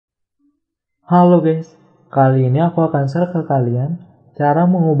Halo guys, kali ini aku akan share ke kalian cara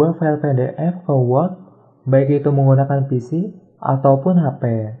mengubah file PDF ke Word, baik itu menggunakan PC ataupun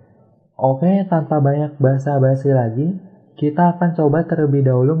HP. Oke, tanpa banyak basa-basi lagi, kita akan coba terlebih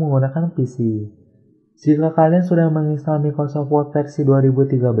dahulu menggunakan PC. Jika kalian sudah menginstal Microsoft Word versi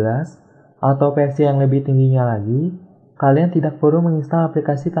 2013 atau versi yang lebih tingginya lagi, kalian tidak perlu menginstal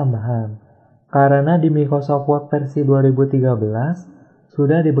aplikasi tambahan. Karena di Microsoft Word versi 2013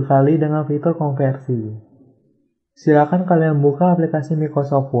 sudah dibekali dengan fitur konversi. Silakan kalian buka aplikasi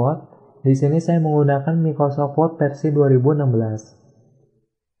Microsoft Word. Di sini saya menggunakan Microsoft Word versi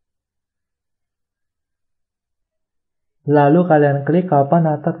 2016. Lalu kalian klik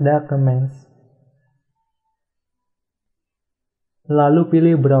Open Other Documents. Lalu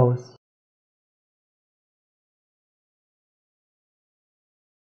pilih Browse.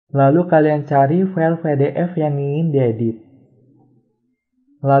 Lalu kalian cari file PDF yang ingin diedit.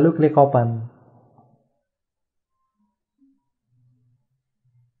 Lalu klik Open.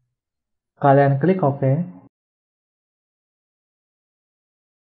 Kalian klik OK.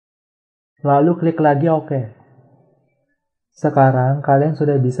 Lalu klik lagi OK. Sekarang kalian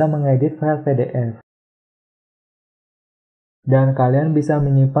sudah bisa mengedit file PDF. Dan kalian bisa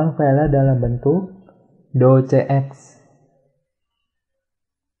menyimpan file dalam bentuk .docx.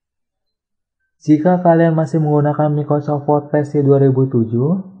 Jika kalian masih menggunakan Microsoft Word versi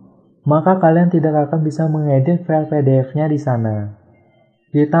 2007, maka kalian tidak akan bisa mengedit file PDF-nya di sana.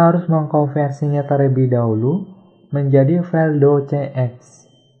 Kita harus mengkonversinya terlebih dahulu menjadi file .docx.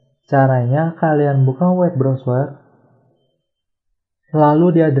 Caranya, kalian buka web browser,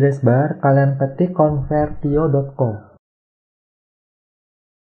 lalu di address bar kalian ketik convertio.co.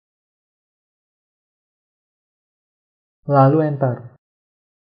 Lalu enter.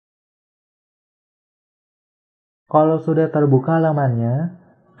 Kalau sudah terbuka halamannya,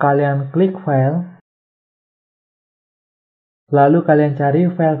 kalian klik file, lalu kalian cari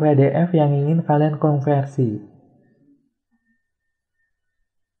file PDF yang ingin kalian konversi.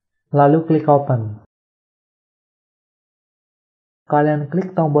 Lalu klik open. Kalian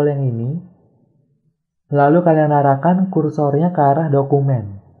klik tombol yang ini, lalu kalian arahkan kursornya ke arah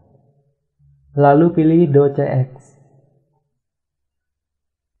dokumen. Lalu pilih .docx.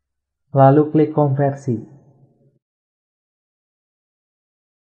 Lalu klik konversi.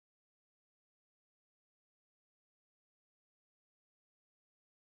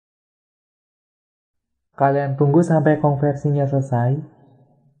 Kalian tunggu sampai konversinya selesai.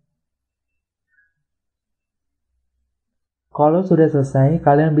 Kalau sudah selesai,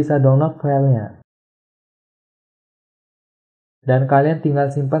 kalian bisa download filenya. Dan kalian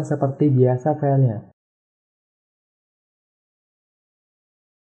tinggal simpan seperti biasa filenya.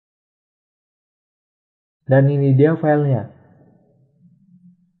 Dan ini dia filenya.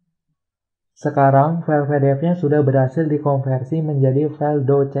 Sekarang file PDF-nya sudah berhasil dikonversi menjadi file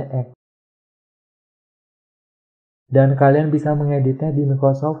 .docx. Dan kalian bisa mengeditnya di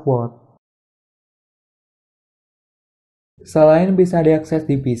Microsoft Word. Selain bisa diakses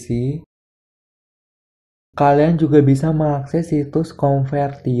di PC, kalian juga bisa mengakses situs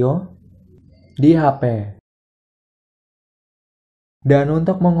Convertio di HP. Dan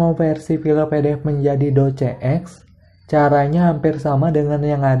untuk mengonversi file PDF menjadi .docx, caranya hampir sama dengan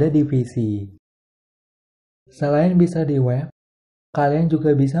yang ada di PC. Selain bisa di web, kalian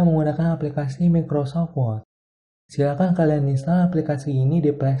juga bisa menggunakan aplikasi Microsoft Word. Silakan kalian install aplikasi ini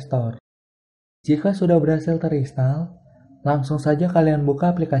di Play Store. Jika sudah berhasil terinstall, langsung saja kalian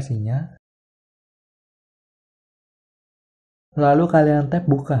buka aplikasinya. Lalu kalian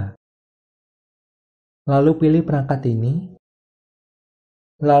tap buka. Lalu pilih perangkat ini.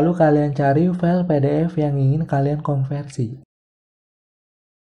 Lalu kalian cari file PDF yang ingin kalian konversi.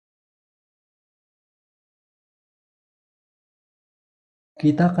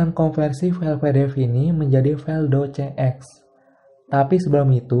 Kita akan konversi file PDF ini menjadi file .docx. Tapi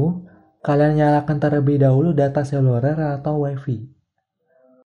sebelum itu, kalian nyalakan terlebih dahulu data seluler atau WiFi.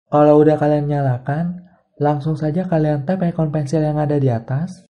 Kalau udah kalian nyalakan, langsung saja kalian tap ikon pensil yang ada di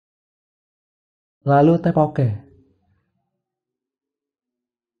atas, lalu tap OK.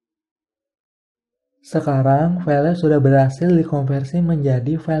 Sekarang file sudah berhasil dikonversi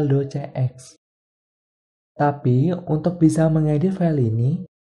menjadi file .docx. Tapi untuk bisa mengedit file ini,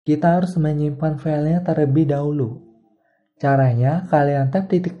 kita harus menyimpan filenya terlebih dahulu. Caranya, kalian tap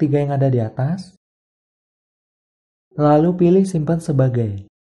titik 3 yang ada di atas, lalu pilih simpan sebagai.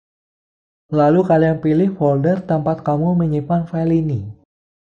 Lalu kalian pilih folder tempat kamu menyimpan file ini.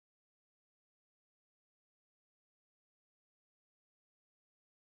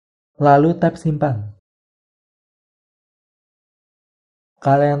 Lalu tap simpan.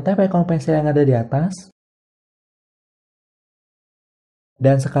 Kalian tap ikon pensil yang ada di atas.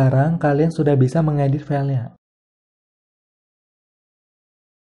 Dan sekarang kalian sudah bisa mengedit filenya.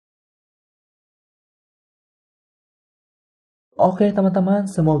 Oke teman-teman,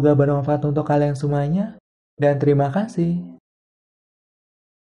 semoga bermanfaat untuk kalian semuanya. Dan terima kasih.